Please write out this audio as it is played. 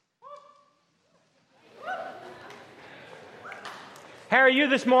How are you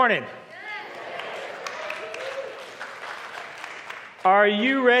this morning? Are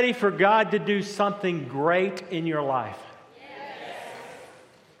you ready for God to do something great in your life? Yes.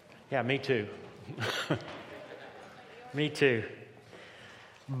 Yeah, me too. Me too.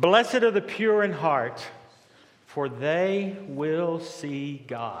 Blessed are the pure in heart, for they will see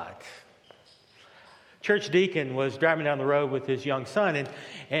God. Church deacon was driving down the road with his young son,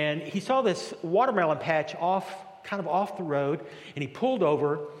 and he saw this watermelon patch kind of off the road, and he pulled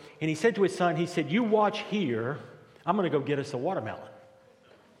over, and he said to his son, he said, "You watch here, I'm going to go get us a watermelon."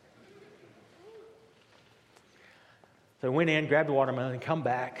 So he went in, grabbed the watermelon, and come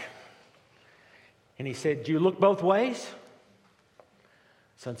back, and he said, "Do you look both ways?"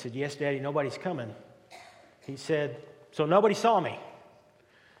 Son said, "Yes, Daddy, nobody's coming." He said, "So nobody saw me?"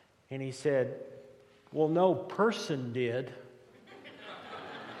 And he said, "Well, no person did."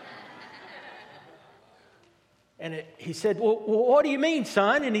 And he said, well, what do you mean,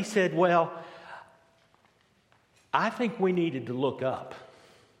 son? And he said, "Well, I think we needed to look up."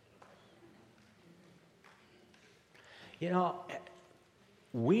 You know,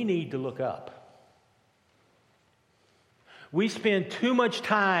 we need to look up. We spend too much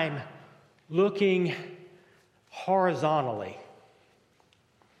time looking horizontally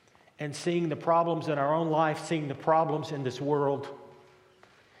and seeing the problems in our own life, seeing the problems in this world,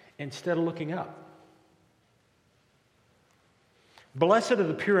 instead of looking up. Blessed are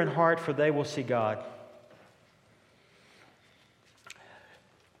the pure in heart, for they will see God.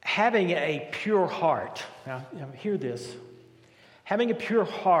 Having a pure heart, now hear this, having a pure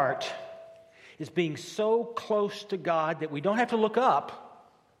heart is being so close to God that we don't have to look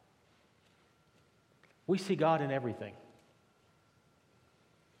up. We see God in everything.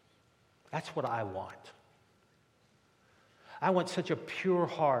 That's what I want. I want such a pure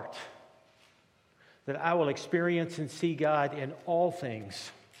heart that I will experience and see God in all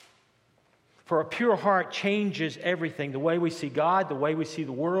things. For a pure heart changes everything. The way we see God, the way we see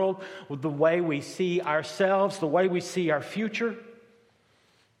the world, the way we see ourselves, the way we see our future. And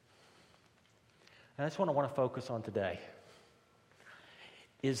that's what I want to focus on today.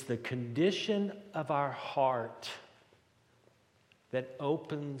 Is the condition of our heart that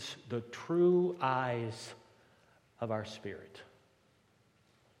opens the true eyes of our spirit.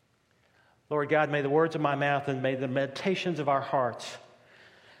 Lord God, may the words of my mouth and may the meditations of our hearts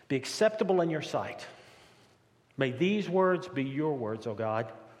be acceptable in your sight. May these words be your words, O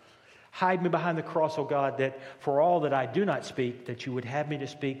God. Hide me behind the cross, O God, that for all that I do not speak, that you would have me to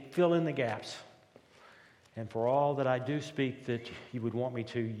speak, fill in the gaps. And for all that I do speak, that you would want me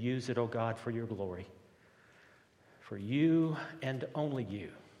to use it, O God, for your glory. For you and only you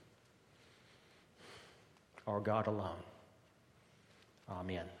are God alone.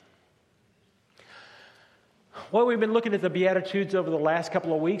 Amen. Well, we've been looking at the Beatitudes over the last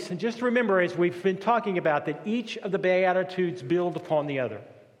couple of weeks, and just remember, as we've been talking about, that each of the Beatitudes build upon the other.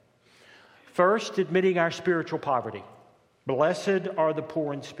 First, admitting our spiritual poverty. Blessed are the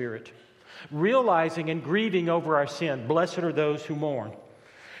poor in spirit. Realizing and grieving over our sin. Blessed are those who mourn.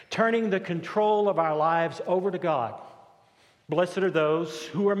 Turning the control of our lives over to God. Blessed are those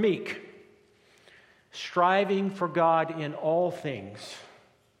who are meek. Striving for God in all things.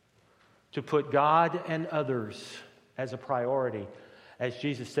 To put God and others as a priority. As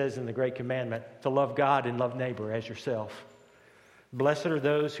Jesus says in the Great Commandment, to love God and love neighbor as yourself. Blessed are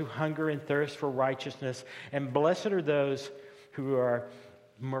those who hunger and thirst for righteousness. And blessed are those who are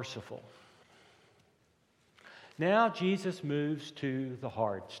merciful. Now Jesus moves to the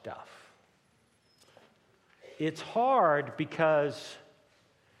hard stuff. It's hard because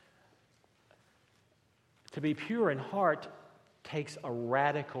to be pure in heart takes a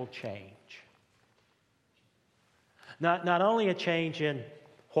radical change. Not only a change in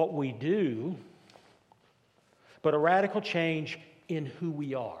what we do, but a radical change in who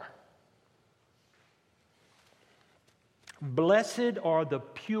we are. Blessed are the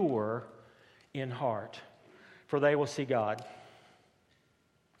pure in heart, for they will see God.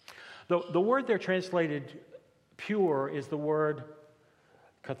 The word there translated pure is the word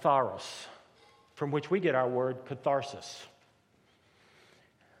katharos, from which we get our word catharsis.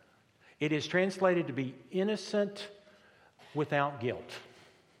 It is translated to be innocent without guilt.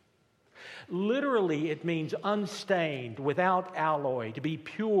 Literally, it means unstained, without alloy, to be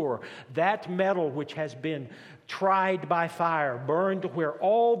pure. That metal which has been tried by fire, burned to where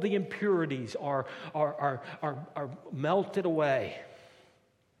all the impurities are melted away.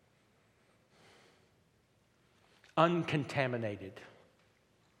 Uncontaminated.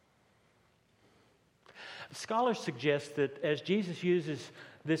 Scholars suggest that as Jesus uses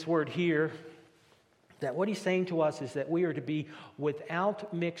this word here That what he's saying to us is that we are to be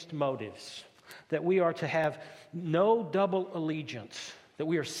without mixed motives, that we are to have no double allegiance, that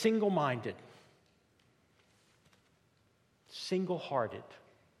we are single-minded, single-hearted.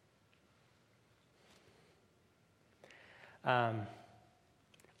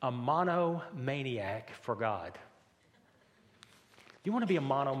 A monomaniac for God. You want to be a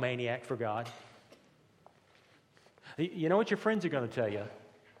monomaniac for God? You know what your friends are going to tell you?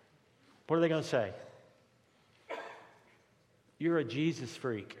 What are they going to say? You're a Jesus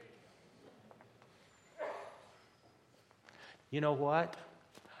freak. You know what?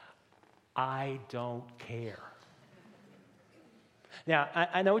 I don't care. Now,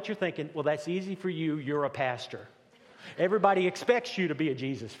 I know what you're thinking. Well, that's easy for you. You're a pastor. Everybody expects you to be a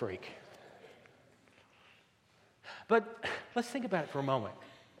Jesus freak. But let's think about it for a moment.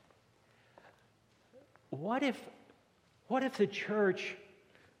 What if the church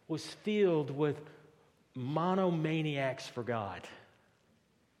was filled with monomaniacs for God?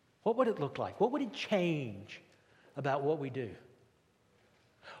 What would it look like? What would it change about what we do?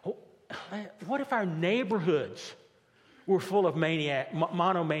 What if our neighborhoods were full of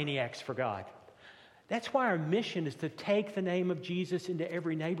monomaniacs for God? That's why our mission is to take the name of Jesus into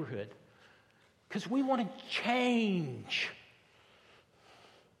every neighborhood. Because we want to change.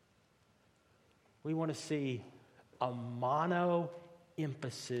 We want to see a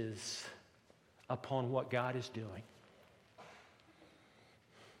mono-emphasis upon what God is doing.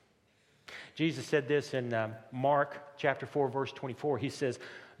 Jesus said this in Mark chapter 4, verse 24. He says,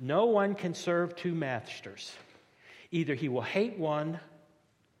 "No one can serve two masters. Either he will hate one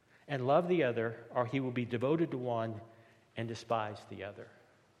and love the other, or he will be devoted to one and despise the other."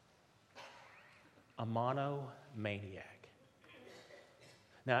 A monomaniac.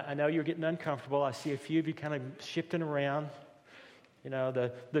 Now, I know you're getting uncomfortable. I see a few of you kind of shifting around. You know,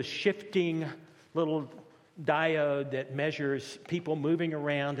 the shifting little diode that measures people moving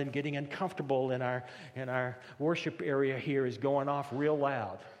around and getting uncomfortable in our worship area here is going off real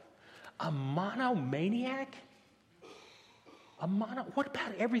loud. A monomaniac? What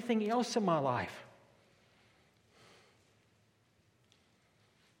about everything else in my life?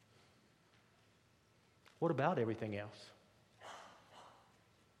 What about everything else?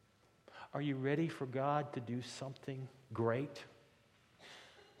 Are you ready for God to do something great?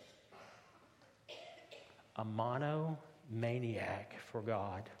 A monomaniac for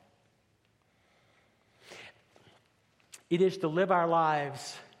God. It is to live our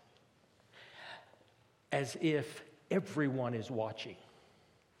lives as if everyone is watching,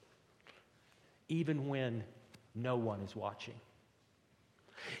 even when no one is watching.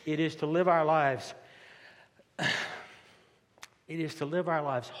 It is to live our lives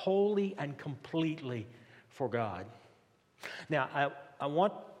wholly and completely for God. Now, I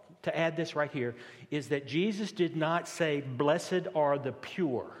want to add this right here, is that Jesus did not say, "Blessed are the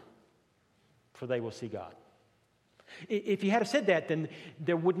pure, for they will see God." If he had said that, then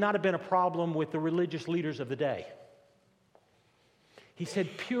there would not have been a problem with the religious leaders of the day. He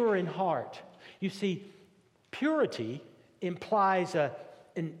said, "Pure in heart." You see, purity implies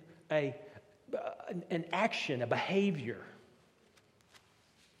an action, a behavior.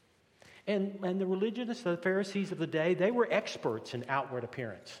 And the religionists, the Pharisees of the day, they were experts in outward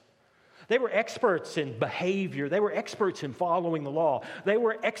appearance. They were experts in behavior. They were experts in following the law. They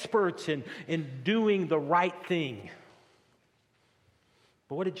were experts in doing the right thing.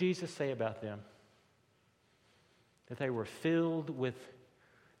 But what did Jesus say about them? That they were filled with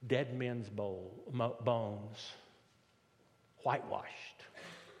dead men's bones, whitewashed.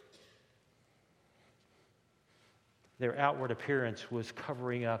 Their outward appearance was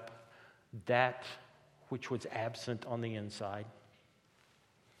covering up that which was absent on the inside.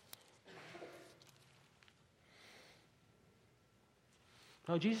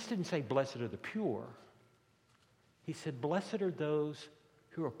 No, Jesus didn't say, "Blessed are the pure." He said, "Blessed are those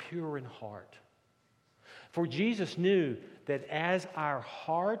who are pure in heart." For Jesus knew that as our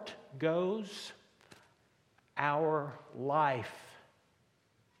heart goes, our life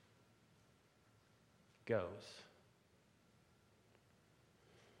goes.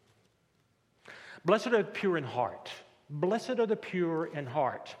 Blessed are the pure in heart. Blessed are the pure in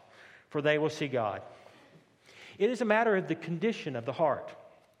heart, for they will see God. It is a matter of the condition of the heart.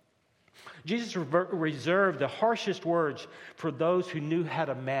 Jesus reserved the harshest words for those who knew how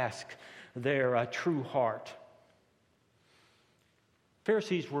to mask their true heart.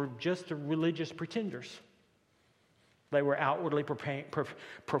 Pharisees were just the religious pretenders. They were outwardly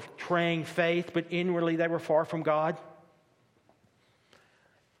portraying faith, but inwardly they were far from God.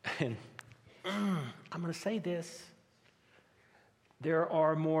 And I'm going to say this. There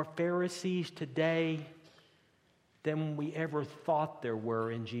are more Pharisees today than we ever thought there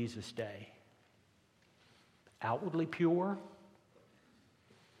were in Jesus' day. Outwardly pure,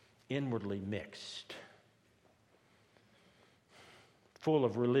 inwardly mixed, full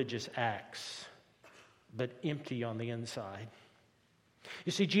of religious acts, but empty on the inside.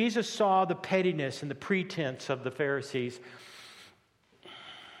 You see, Jesus saw the pettiness and the pretense of the Pharisees.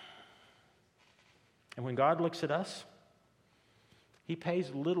 And when God looks at us, He pays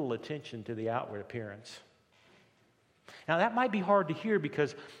little attention to the outward appearance. Now, that might be hard to hear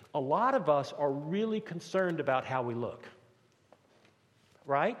because a lot of us are really concerned about how we look.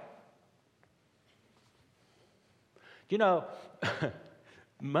 Right? You know,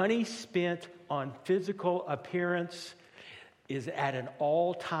 money spent on physical appearance is at an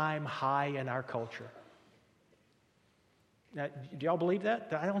all-time high in our culture. Now, do y'all believe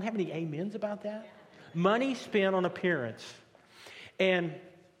that? I don't have any amens about that. Money spent on appearance. And,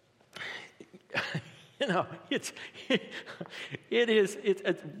 you know,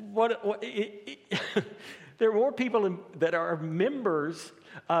 there are more people that are members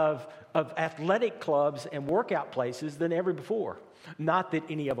of athletic clubs and workout places than ever before. Not that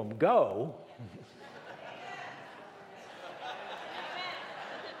any of them go.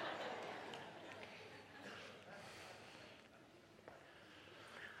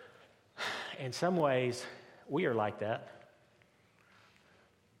 In some ways, we are like that.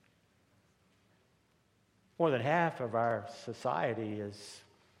 More than half of our society is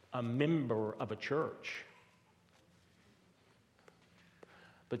a member of a church.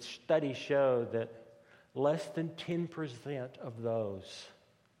 But studies show that less than 10% of those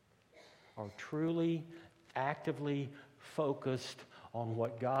are truly, actively focused on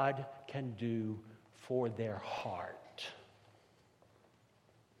what God can do for their heart.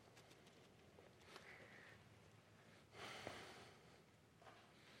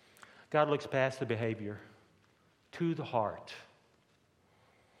 God looks past the behavior to the heart,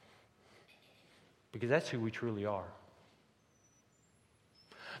 because that's who we truly are.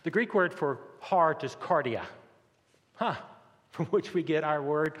 The Greek word for heart is cardia, from which we get our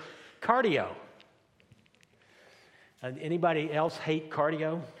word cardio. And anybody else hate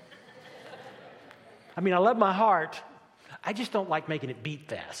cardio? I mean, I love my heart. I just don't like making it beat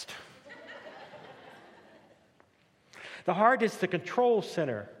fast. The heart is the control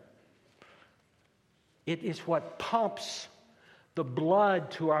center. It is what pumps the blood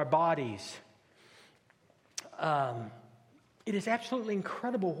to our bodies. It is absolutely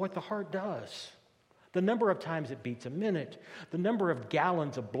incredible what the heart does. The number of times it beats a minute, the number of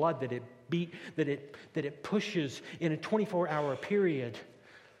gallons of blood that it pushes in a 24-hour period.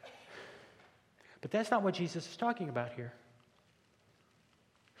 But that's not what Jesus is talking about here.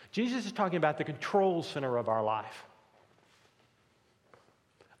 Jesus is talking about the control center of our life.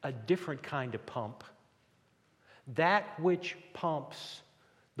 A different kind of pump. That which pumps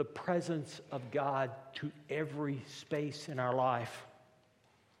the presence of God to every space in our life.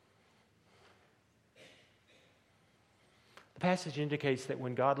 The passage indicates that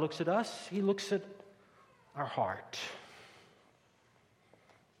when God looks at us, He looks at our heart.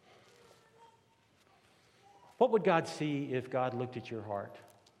 What would God see if God looked at your heart?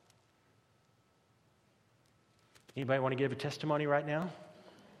 Anybody want to give a testimony right now?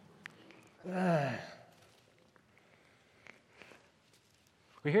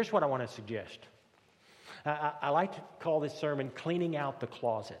 Well, here's what I want to suggest. I like to call this sermon Cleaning Out the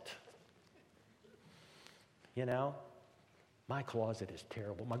Closet. You know, my closet is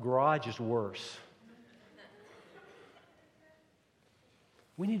terrible. My garage is worse.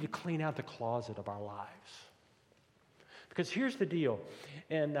 We need to clean out the closet of our lives. Because here's the deal,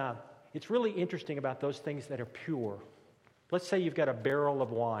 and it's really interesting about those things that are pure. Let's say you've got a barrel of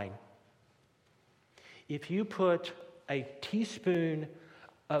wine. If you put a teaspoon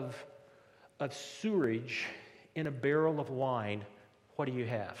of sewage in a barrel of wine, what do you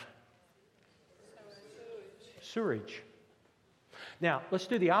have? Sewage. Now, let's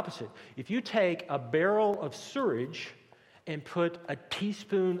do the opposite. If you take a barrel of sewage and put a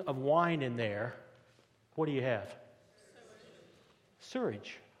teaspoon of wine in there, what do you have?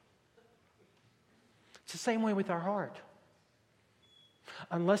 Sewage. It's the same way with our heart.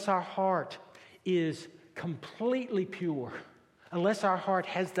 Unless our heart is completely pure, unless our heart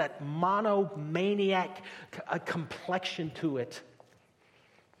has that monomaniac complexion to it,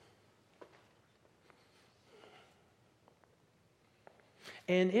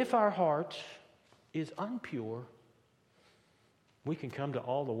 and if our heart is unpure, we can come to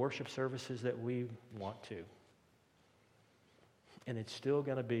all the worship services that we want to, and it's still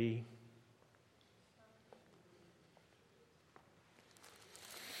going to be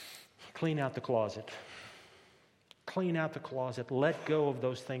clean out the closet. Clean out the closet. Let go of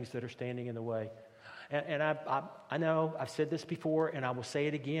those things that are standing in the way. And I know I've said this before, and I will say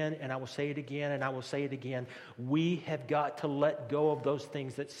it again, and I will say it again, and I will say it again. We have got to let go of those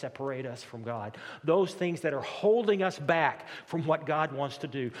things that separate us from God. Those things that are holding us back from what God wants to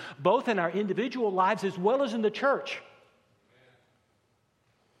do, both in our individual lives as well as in the church.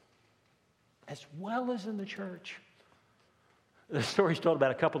 As well as in the church. The story's told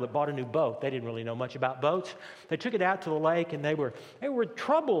about a couple that bought a new boat. They didn't really know much about boats. They took it out to the lake, and they were in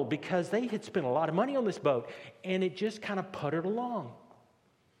trouble because they had spent a lot of money on this boat, and it just kind of puttered along.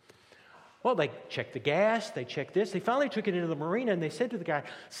 Well, they checked the gas, they checked this. They finally took it into the marina, and they said to the guy,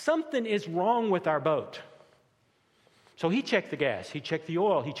 something is wrong with our boat. So he checked the gas, he checked the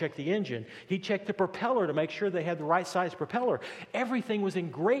oil, he checked the engine, he checked the propeller to make sure they had the right size propeller. Everything was in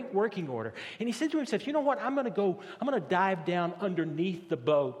great working order. And he said to himself, you know what, I'm going to dive down underneath the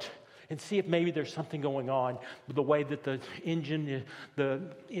boat and see if maybe there's something going on with the way that the engine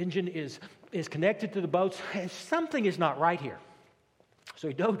is connected to the boat. Something is not right here. So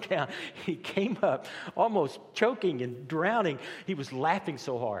he dove down, he came up almost choking and drowning. He was laughing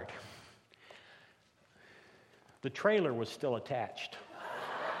so hard. The trailer was still attached.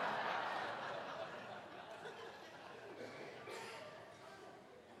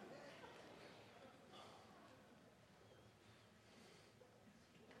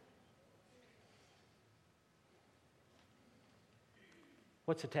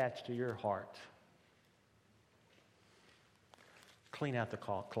 What's attached to your heart? Clean out the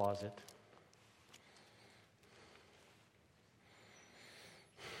closet.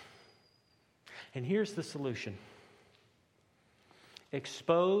 And here's the solution.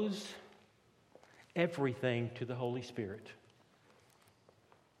 Expose everything to the Holy Spirit.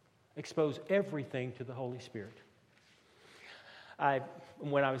 Expose everything to the Holy Spirit.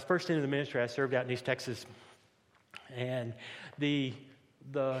 When I was first into the ministry, I served out in East Texas. And the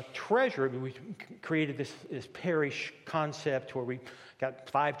treasurer, we created this parish concept where we got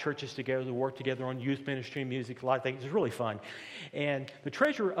 5 churches together to work together on youth ministry, music, a lot of things. It was really fun. And the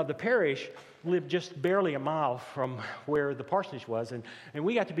treasurer of the parish lived just barely a mile from where the parsonage was, and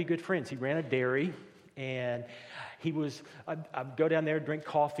we got to be good friends. He ran a dairy, and I'd go down there, drink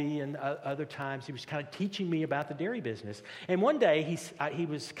coffee, and other times he was kind of teaching me about the dairy business. And one day he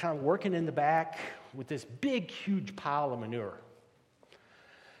was kind of working in the back with this big, huge pile of manure.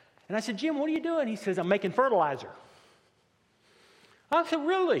 And I said, Jim, what are you doing? He says, I'm making fertilizer. I said,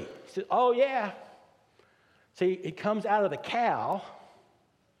 really? He said, oh, yeah. See, it comes out of the cow,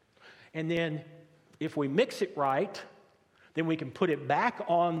 and then if we mix it right, then we can put it back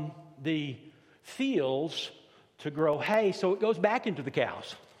on the fields to grow hay, so it goes back into the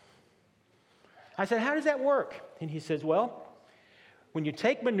cows. I said, how does that work? And he says, well, when you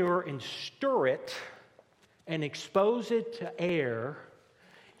take manure and stir it and expose it to air,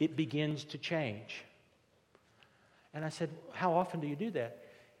 it begins to change. And I said, how often do you do that?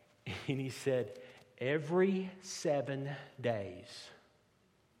 And he said, every 7 days.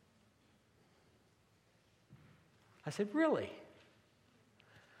 I said, really?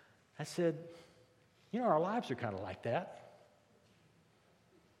 I said, our lives are kind of like that.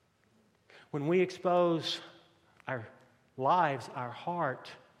 When we expose our lives, our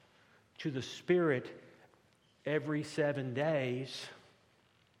heart, to the Spirit every 7 days,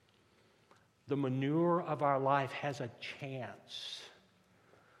 the manure of our life has a chance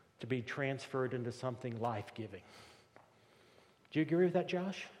to be transferred into something life-giving. Do you agree with that,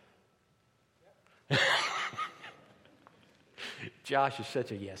 Josh? Yep. Josh is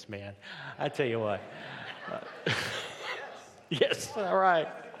such a yes man. I tell you what. Yes, all right.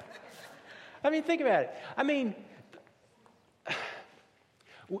 Think about it.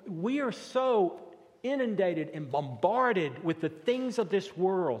 We are so inundated and bombarded with the things of this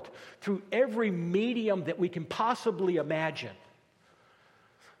world through every medium that we can possibly imagine.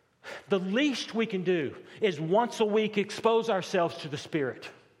 The least we can do is once a week expose ourselves to the Spirit.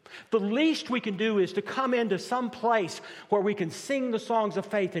 The least we can do is to come into some place where we can sing the songs of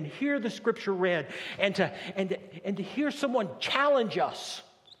faith and hear the Scripture read and to hear someone challenge us,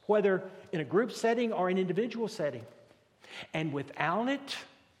 whether in a group setting or an individual setting. And without it,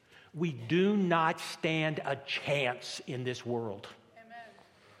 we do not stand a chance in this world. Amen.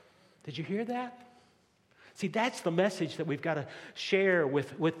 Did you hear that? See, that's the message that we've got to share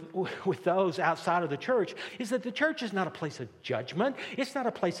with those outside of the church, is that the church is not a place of judgment. It's not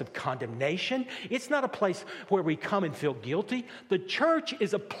a place of condemnation. It's not a place where we come and feel guilty. The church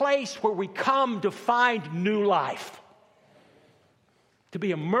is a place where we come to find new life, to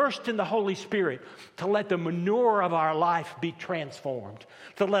be immersed in the Holy Spirit, to let the manure of our life be transformed,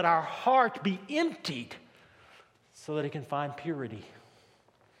 to let our heart be emptied so that it can find purity.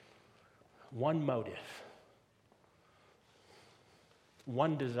 One motive,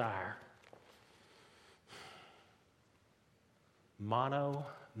 one desire.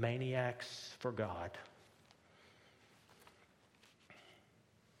 Monomaniacs for God.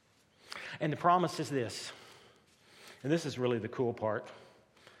 And the promise is this, and this is really the cool part.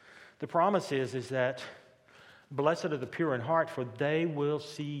 The promise is that blessed are the pure in heart, for they will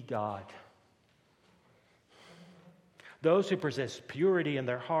see God. Those who possess purity in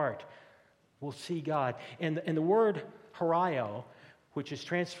their heart will see God. And the word haraio, which is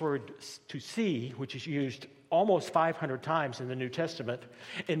transferred to see, which is used almost 500 times in the New Testament,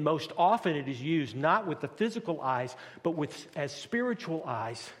 and most often it is used not with the physical eyes, but as spiritual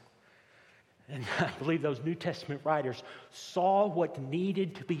eyes. And I believe those New Testament writers saw what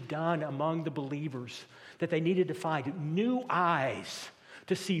needed to be done among the believers, that they needed to find new eyes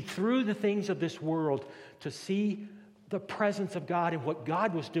to see through the things of this world, to see the presence of God and what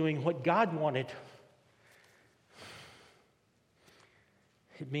God was doing, what God wanted.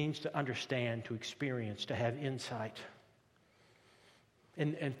 It means to understand, to experience, to have insight.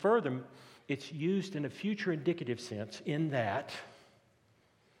 And further, it's used in a future indicative sense in that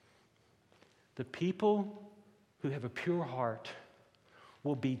the people who have a pure heart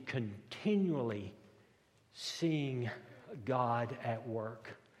will be continually seeing God at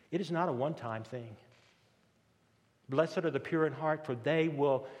work. It is not a one-time thing. Blessed are the pure in heart, for they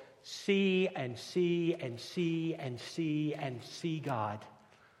will see and see and see and see and see God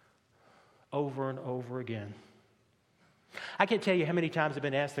over and over again. I can't tell you how many times I've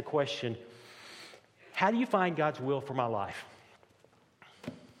been asked the question, how do you find God's will for my life?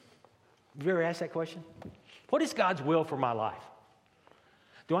 Have you ever asked that question? What is God's will for my life?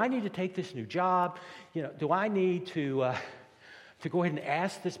 Do I need to take this new job? Do I need to go ahead and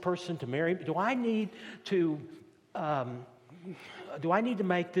ask this person to marry me? Do I need to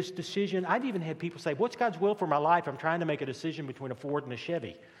make this decision? I've even had people say, what's God's will for my life? I'm trying to make a decision between a Ford and a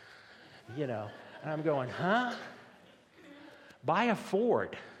Chevy. And I'm going, huh? Buy a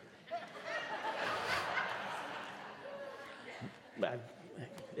Ford.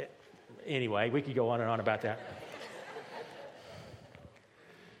 Anyway, we could go on and on about that.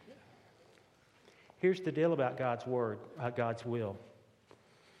 Here's the deal about God's word, God's will.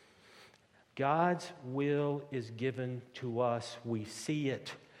 God's will is given to us. We see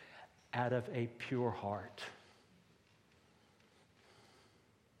it out of a pure heart.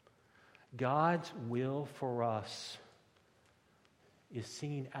 God's will for us is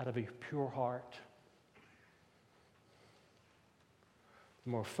seen out of a pure heart.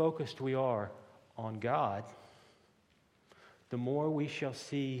 The more focused we are on God, the more we shall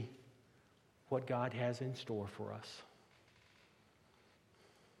see what God has in store for us.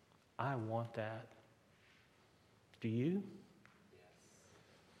 I want that. Do you?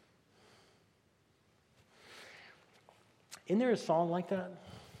 Isn't there a song like that?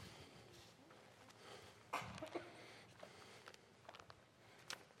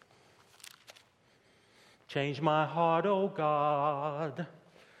 Change my heart, O God,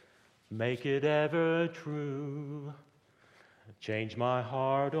 make it ever true. Change my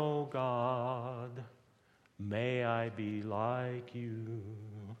heart, O God, may I be like you.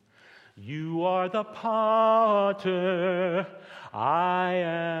 You are the potter, I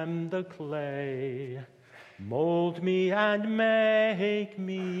am the clay. Mold me and make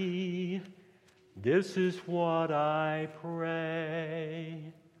me, this is what I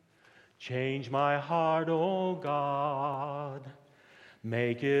pray. Change my heart, O God,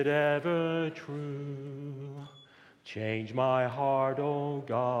 make it ever true. Change my heart, O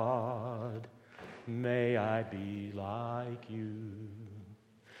God, may I be like you.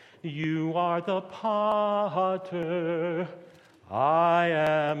 You are the potter, I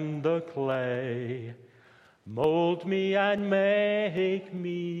am the clay. Mold me and make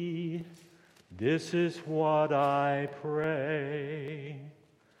me, this is what I pray.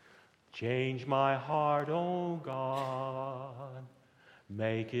 Change my heart, O God,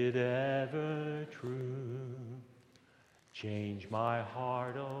 make it ever true. Change my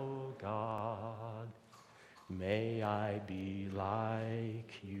heart, O God, may I be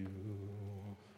like you.